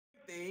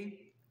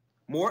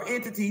more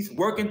entities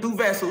working through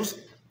vessels.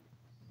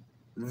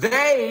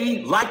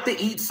 They like to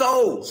eat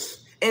souls.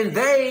 And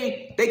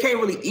they can't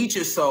really eat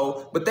your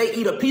soul, but they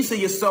eat a piece of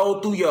your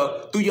soul through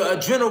your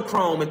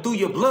adrenochrome and through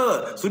your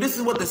blood. So this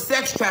is what the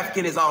sex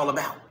trafficking is all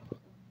about.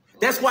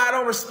 That's why I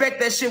don't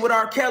respect that shit with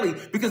R. Kelly,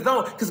 because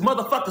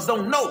motherfuckers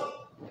don't know.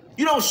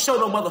 You don't show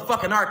no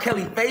motherfucking R.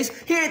 Kelly face.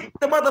 He ain't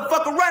the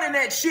motherfucker running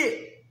that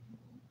shit.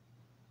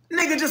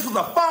 Nigga just was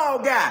a fall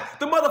guy.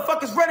 The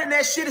motherfuckers running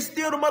that shit is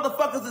still the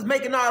motherfuckers that's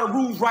making all the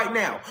rules right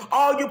now.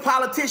 All your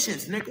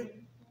politicians, nigga.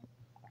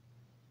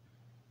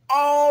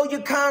 All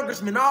your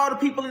congressmen, all the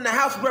people in the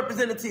House of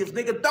Representatives,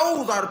 nigga,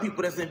 those are the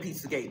people that's in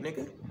Pizzagate,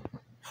 nigga.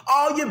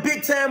 All your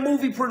big-time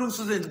movie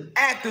producers and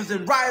actors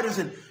and writers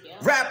and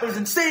rappers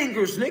and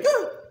singers, nigga.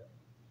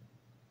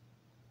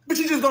 But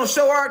you just gonna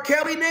show R.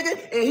 Kelly,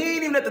 nigga, and he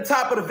ain't even at the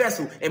top of the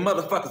vessel, and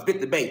motherfuckers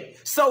bit the bait.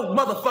 So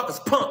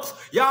motherfuckers pumps.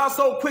 Y'all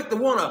so quick to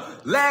wanna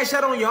lash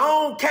out on your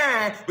own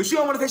kind, but you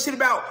don't wanna say shit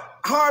about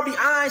Harvey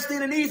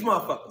Einstein and these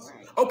motherfuckers.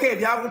 Okay, if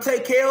y'all gonna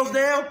take Kales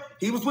down,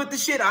 he was with the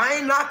shit. I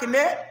ain't knocking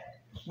that.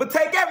 But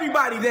take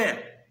everybody down.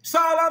 That's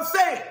all I'm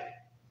saying.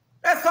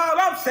 That's all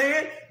I'm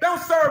saying.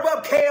 Don't serve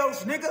up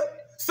Kales, nigga.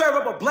 Serve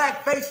up a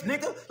black face,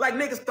 nigga. Like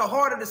niggas the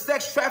heart of the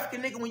sex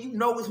trafficking, nigga, when you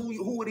know it's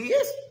who it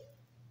is.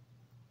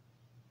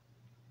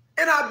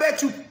 And I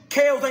bet you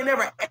Kales ain't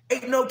never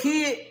ate no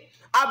kid.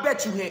 I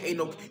bet you he ain't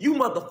no. You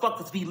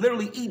motherfuckers be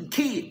literally eating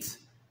kids.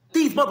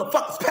 These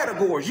motherfuckers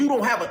pedagores. You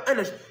don't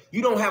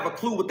have a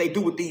clue what they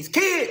do with these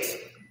kids.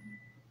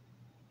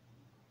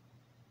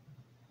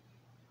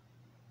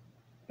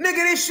 Nigga,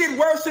 this shit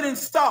worse than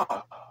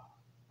Saw.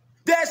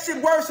 That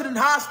shit worse than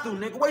Hostel,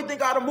 nigga. Where do you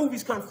think all the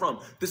movies come from?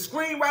 The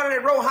screenwriter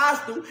that wrote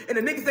Hostel and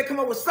the niggas that come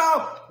up with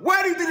Saw,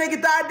 where do you think they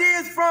get the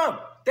ideas from?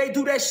 They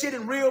do that shit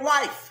in real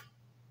life.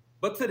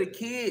 But to the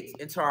kids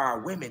and to our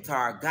women, to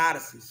our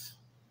goddesses.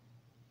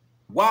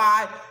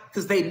 Why?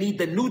 Because they need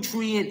the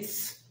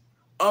nutrients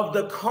of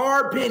the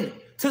carbon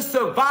to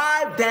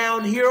survive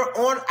down here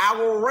on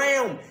our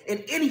realm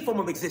in any form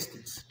of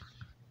existence.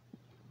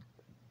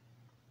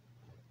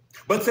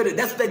 But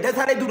that's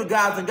how they do the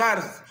gods and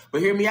goddesses.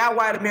 But hear me out,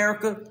 white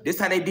America. This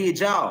how they did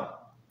y'all.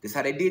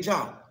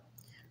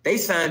 They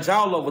signed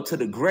y'all over to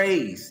the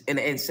Greys and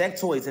the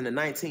insectoids in the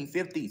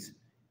 1950s.